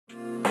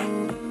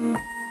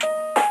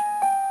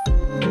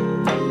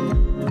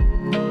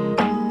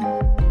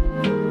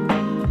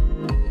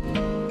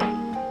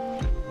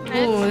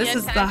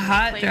this is the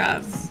hot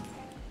drop.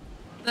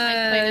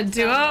 The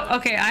duo?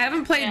 Okay, I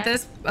haven't played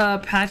this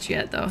patch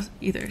yet though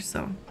either,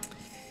 so.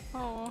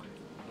 Oh.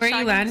 Where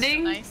are you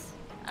landing? So nice.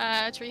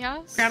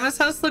 Treehouse. Grandma's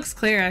house looks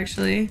clear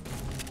actually.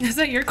 Is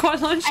that your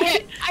quad launcher?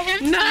 I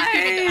have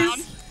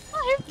nice!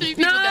 I have 3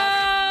 people down.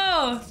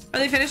 No! Are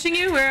they finishing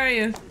you? Where are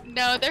you?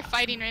 No, they're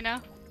fighting right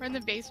now. We're in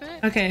the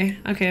basement. Okay,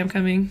 I'm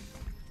coming.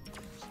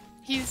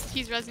 He's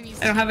rezzing you.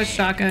 I don't have a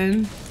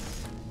shotgun.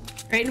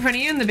 Right in front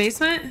of you in the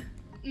basement?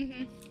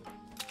 Mhm.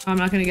 Oh, I'm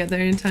not gonna get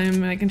there in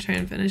time. I can try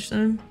and finish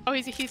them. Oh,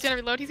 he's gonna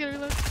reload. He's gonna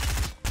reload.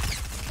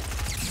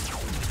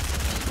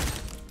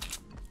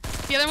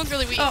 The other one's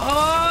really weak. Oh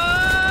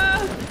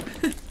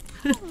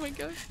my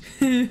god.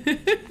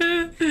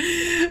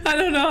 I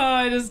don't know how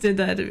I just did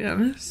that, to be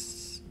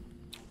honest.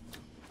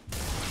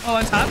 Oh,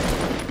 on top?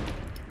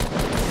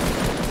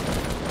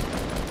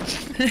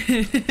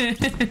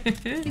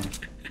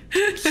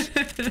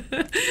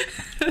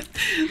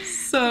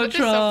 So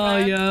troll,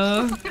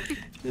 yo.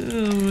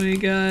 Oh my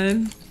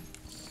god.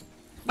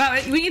 Wow,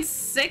 we need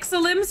 6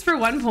 limbs for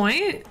 1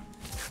 point?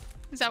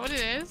 Is that what it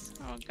is?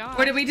 Oh god.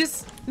 Or did we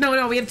just...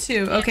 No, we have 2.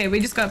 Yeah. Okay, we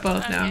just got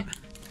both okay. now.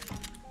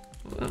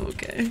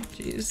 Okay,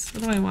 jeez.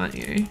 What do I want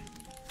here?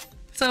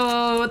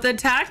 So the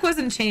attack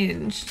wasn't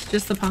changed,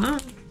 just the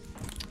pump?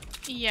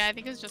 Yeah, I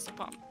think it's just a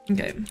pump.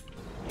 Okay.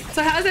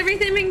 So how's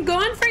everything been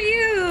going for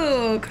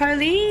you,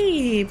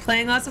 Carleee?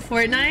 Playing lots of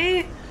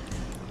Fortnite?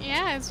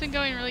 Yeah, it's been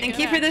going really good. Thank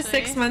you for the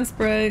 6 months,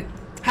 bro.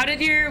 How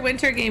did your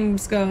winter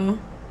games go?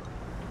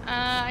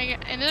 I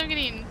ended up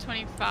getting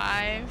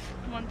 25.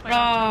 1 point.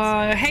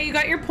 Oh, hey, you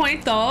got your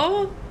point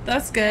though.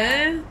 That's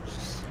good.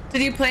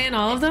 Did you play in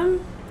all of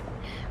them?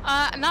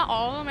 Not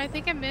all of them. I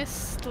think I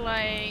missed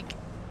like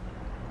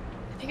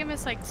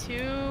 2,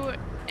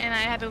 and I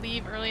had to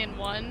leave early in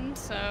 1.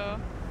 So.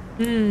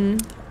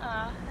 I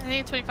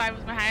think 25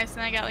 was my highest,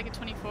 and I got like a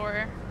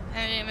 24,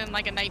 and then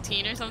like a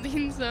 19 or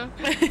something. So.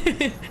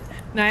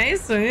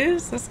 Nice.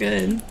 That's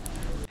good.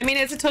 I mean,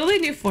 it's a totally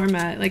new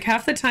format. Like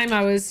half the time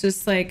I was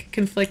just like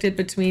conflicted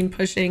between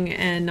pushing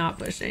and not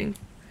pushing.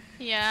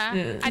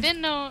 Yeah. I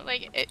didn't know,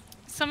 like,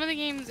 some of the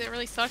games it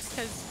really sucks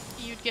because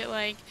you'd get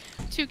like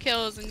 2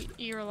 kills and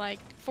you were like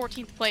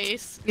 14th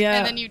place. Yeah.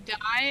 And then you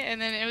die,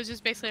 and then it was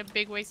just basically a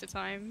big waste of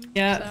time.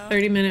 Yeah, so.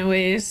 30-minute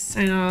waste.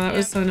 I know, that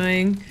was so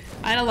annoying.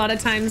 I had a lot of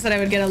times that I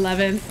would get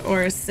 11th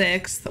or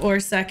 6th or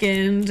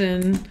 2nd,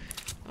 and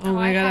oh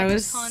my god, I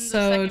was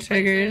so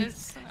triggered.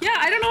 Places. Yeah,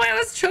 I don't know why I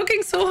was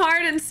choking so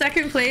hard in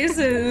 2nd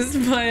places,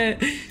 but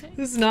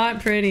it's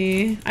not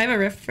pretty. I have a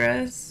rift for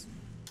us.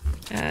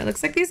 It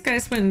looks like these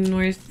guys went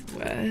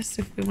northwest.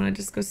 If we want to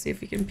just go see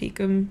if we can peek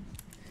them.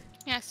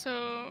 Yeah,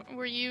 so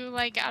were you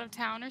like out of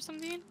town or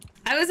something?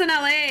 I was in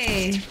LA.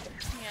 Yeah.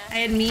 I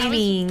had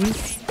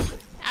meetings.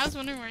 I was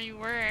wondering where you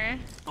were.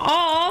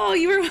 Oh,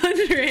 you were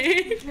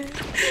wondering?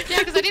 Yeah,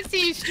 because I didn't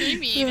see you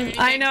streaming.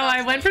 I know,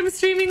 I went from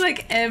streaming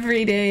like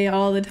every day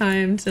all the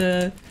time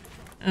to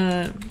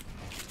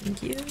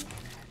thank you,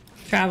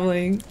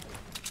 traveling.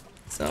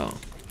 So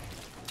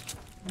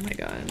oh my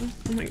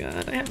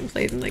god, I haven't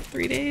played in like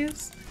 3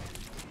 days.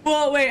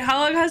 Well, wait, how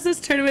long has this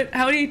tournament,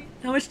 how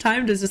much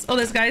time does this... Oh,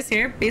 there's guys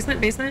here. Basement.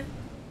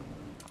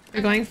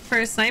 They're going for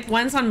a snipe.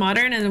 One's on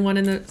modern and then one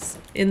in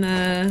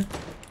the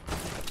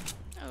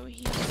oh,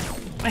 he...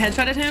 I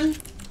headshotted him.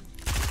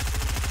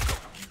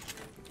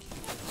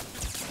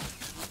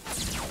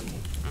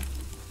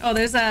 Oh,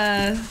 there's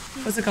a...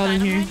 What's it called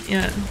in here?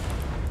 Yeah.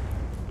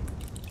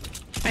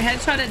 I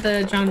headshotted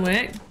the John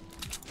Wick.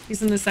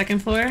 He's on the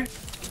 2nd floor.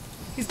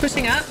 He's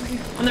pushing up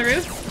on the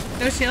roof.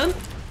 No shield.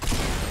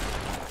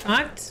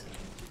 Knocked.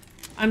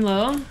 I'm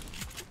low.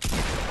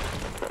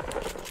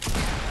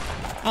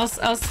 I'll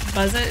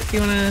buzz it if you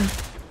wanna.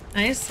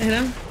 Nice, hit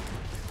him.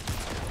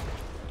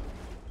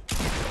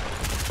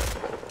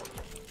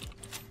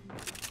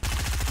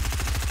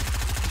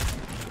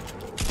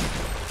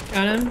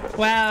 Got him.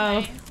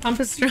 Wow, pump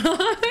is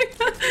strong.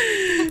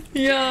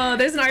 Yo,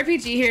 there's an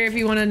RPG here if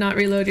you want to not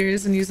reload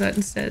yours and use that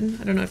instead.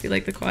 I don't know if you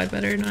like the quad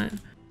better or not.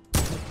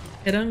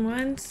 Hit him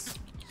once.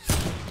 I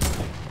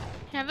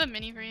have a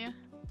mini for you.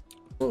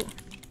 Ooh.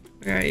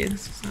 Where are you?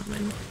 This is not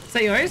mine. Is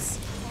that yours?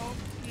 Oh,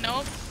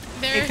 nope.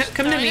 They're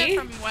come to me.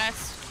 From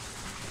west.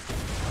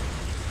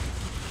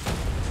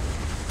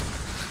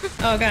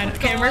 Oh god.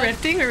 Okay, we're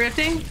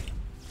rifting.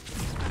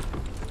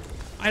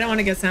 I don't want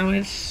to get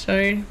sandwiched.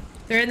 Sorry.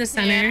 They're in the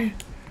center. Yeah.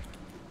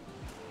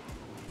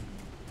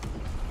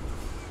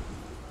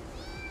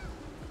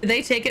 Did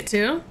they take it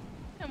too?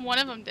 And one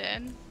of them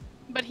did,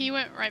 but he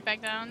went right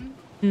back down.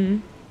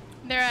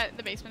 They're at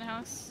the basement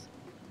house.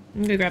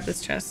 I'm gonna grab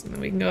this chest and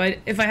then we can go.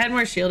 If I had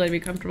more shield, I'd be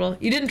comfortable.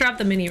 You didn't drop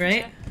the mini,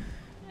 right?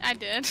 Yeah, I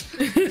did.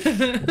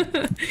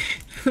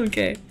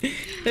 Okay.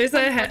 There's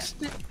a head.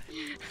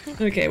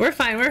 Okay, we're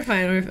fine.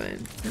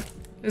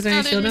 Is there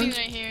any shield on? Right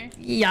here.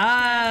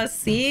 Yeah,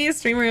 see?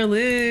 Streamer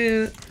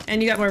loot.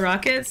 And you got more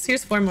rockets?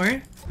 Here's 4 more.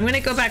 I'm gonna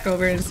go back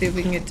over and see if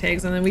we can get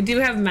tags on them. We do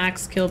have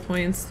max kill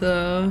points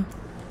though.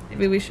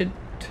 Maybe we should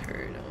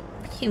turn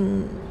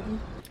over.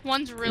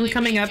 One's really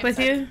coming up with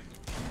you.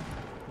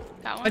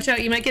 That one? Watch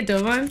out, you might get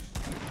dove on.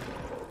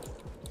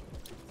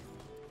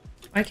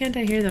 Why can't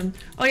I hear them?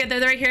 Oh yeah,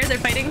 they're right here. They're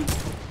fighting.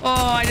 Oh,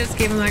 I just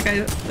gave him that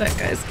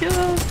guy's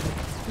kill.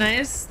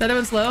 Nice. The other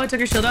one's low. I took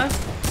her shield off.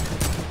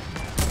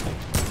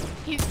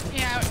 He's,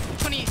 yeah,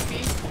 20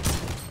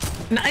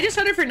 HP. No, I just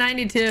shot her for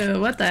 92.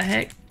 What the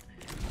heck?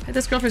 I hit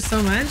this girl for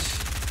so much.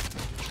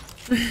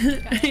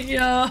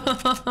 Yo.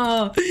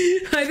 I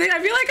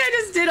feel like I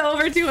just did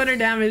over 200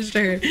 damage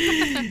to her.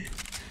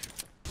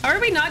 How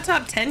are we not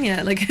top 10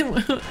 yet? Like, I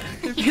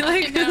feel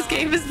like this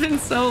game has been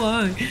so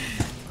long.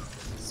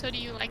 So do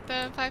you like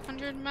the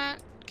 500 mat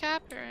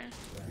cap or?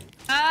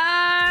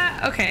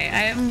 Okay,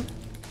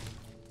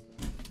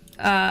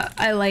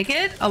 I like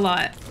it a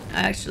lot,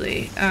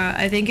 actually.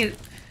 I think it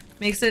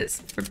makes it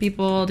for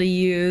people to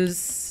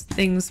use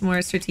things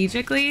more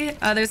strategically.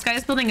 There's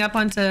guys building up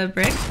onto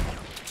brick.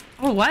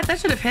 Oh, what? That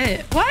should have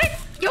hit. What?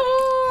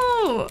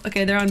 Yo!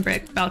 Okay, they're on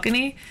brick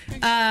balcony.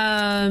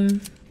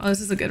 Oh,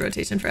 this is a good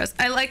rotation for us.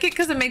 I like it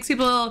because it makes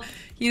people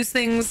use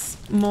things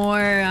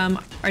more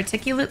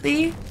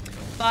articulately.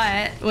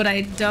 But what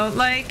I don't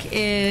like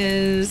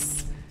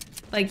is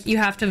like you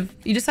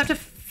just have to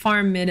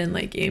farm mid and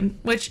late game,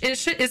 which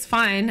is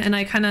fine, and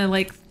I kind of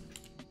like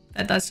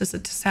that. That's just a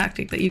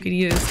tactic that you can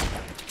use.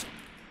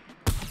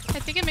 I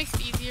think it makes it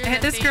easier. I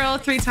hit this girl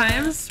 3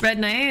 times. Red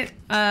Knight.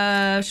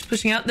 She's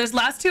pushing out. There's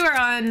last 2 are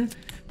on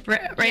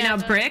right now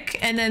brick,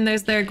 and then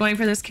they're going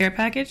for this care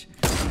package.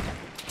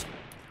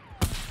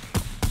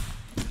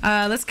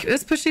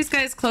 Let's push these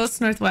guys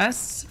close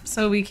northwest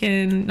so we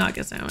can not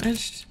get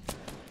sandwiched.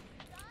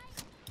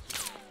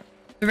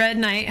 The Red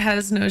Knight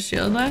has no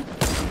shield left.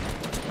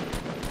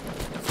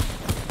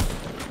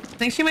 I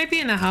think she might be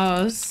in the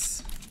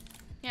house.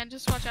 Yeah,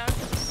 just watch out.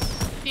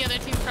 The other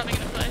team's probably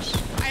gonna push.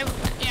 I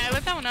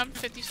lit that one up,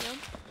 50 shield.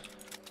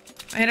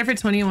 I hit her for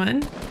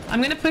 21.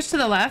 I'm gonna push to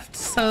the left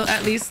so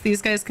at least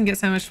these guys can get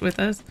sandwiched with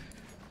us.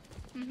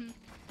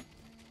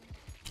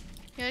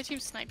 The other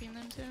team's sniping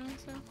them too,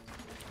 so.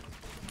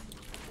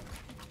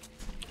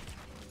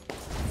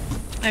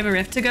 I have a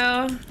rift to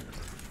go.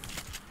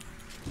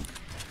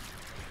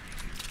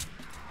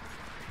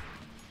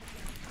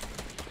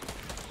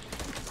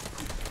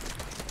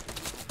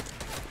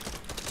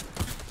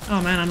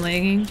 Oh man, I'm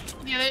lagging.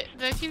 Yeah,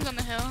 the team's on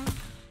the hill.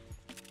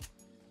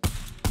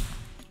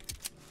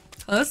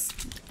 Close.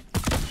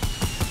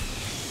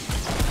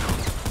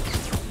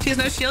 She has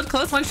no shield.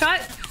 Close. 1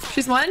 shot.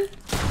 She's 1.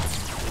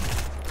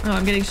 Oh,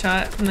 I'm getting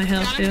shot from the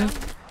hill too.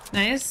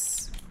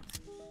 Nice.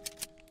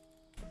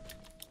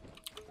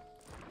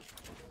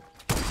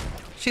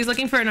 She's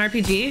looking for an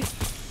RPG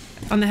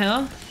on the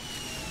hill.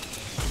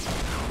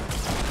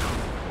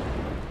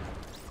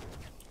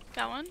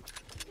 Got one.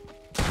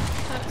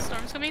 The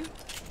storm's coming.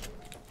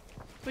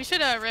 We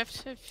should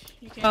rift if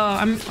you can. Oh,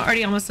 I'm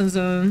already almost in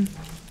zone.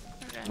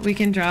 Okay. We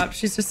can drop.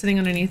 She's just sitting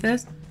underneath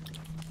us.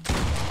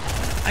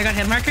 I got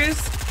hit markers.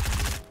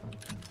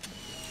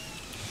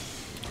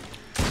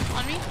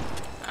 On me?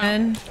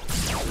 And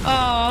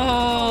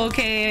oh,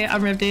 okay,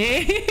 I'm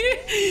rifting.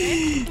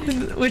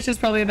 Which is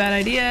probably a bad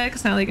idea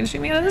because now they can shoot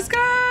me out of the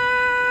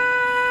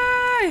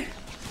sky.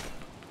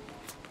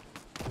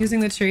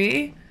 Using the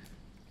tree.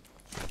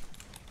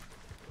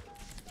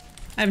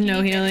 I have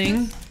no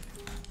healing.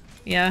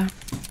 Yeah.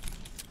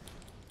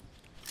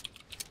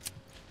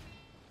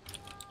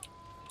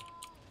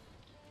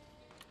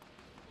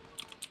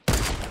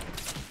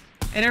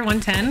 Hit her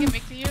 110. I can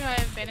make to you. I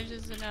have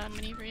bandages and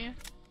mini for you.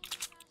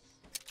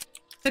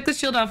 Took the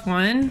shield off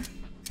 1.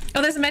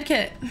 Oh, there's a med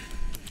kit.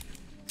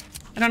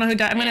 I don't know who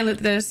died. I'm gonna loot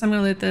this.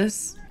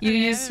 You Okay,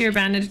 use your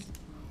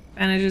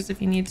bandages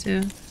if you need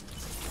to.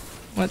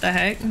 What the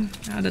heck?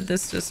 How did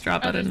this just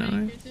drop out of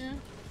nowhere?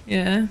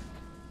 Yeah.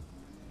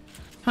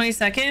 20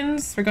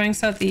 seconds. We're going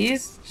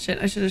southeast. Shit,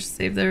 I should have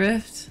saved the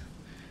rift.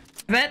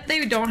 I bet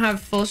they don't have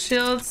full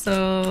shield,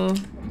 so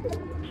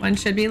 1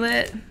 should be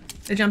lit.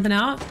 They're jumping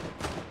out.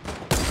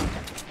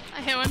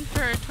 I hit one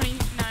for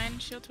 29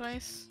 shield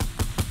twice.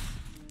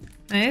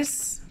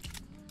 Nice.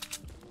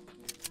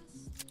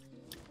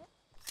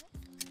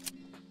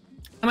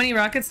 How many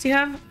rockets do you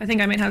have? I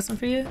think I might have some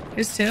for you.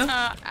 Here's 2.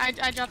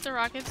 I dropped the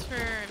rockets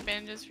for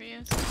bandages for you.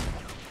 So.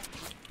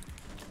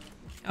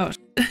 Oh.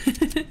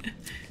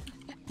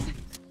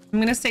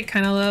 I'm gonna stay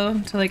kind of low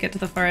until I get to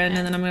the far end,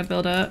 and then I'm gonna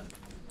build up.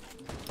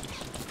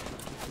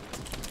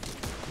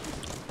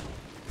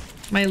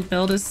 My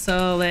build is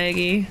so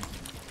laggy.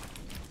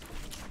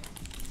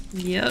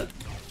 Yep.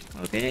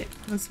 Okay,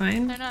 that's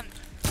fine. They're not.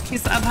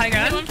 He's up high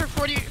ground. One for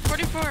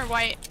 44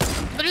 white.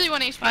 Literally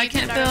 1 HP. I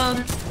can't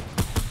build.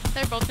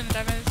 They're both gonna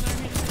die by this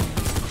storm.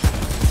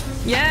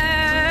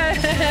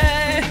 Yes!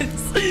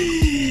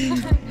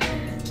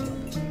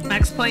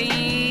 Max points.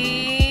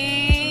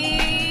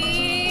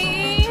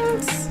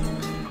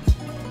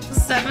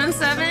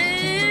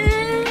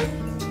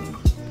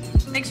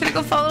 7-7. Make sure to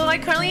go follow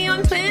iCarleee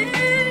on Twitch.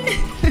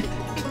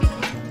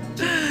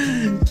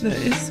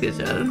 Nice, good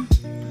job.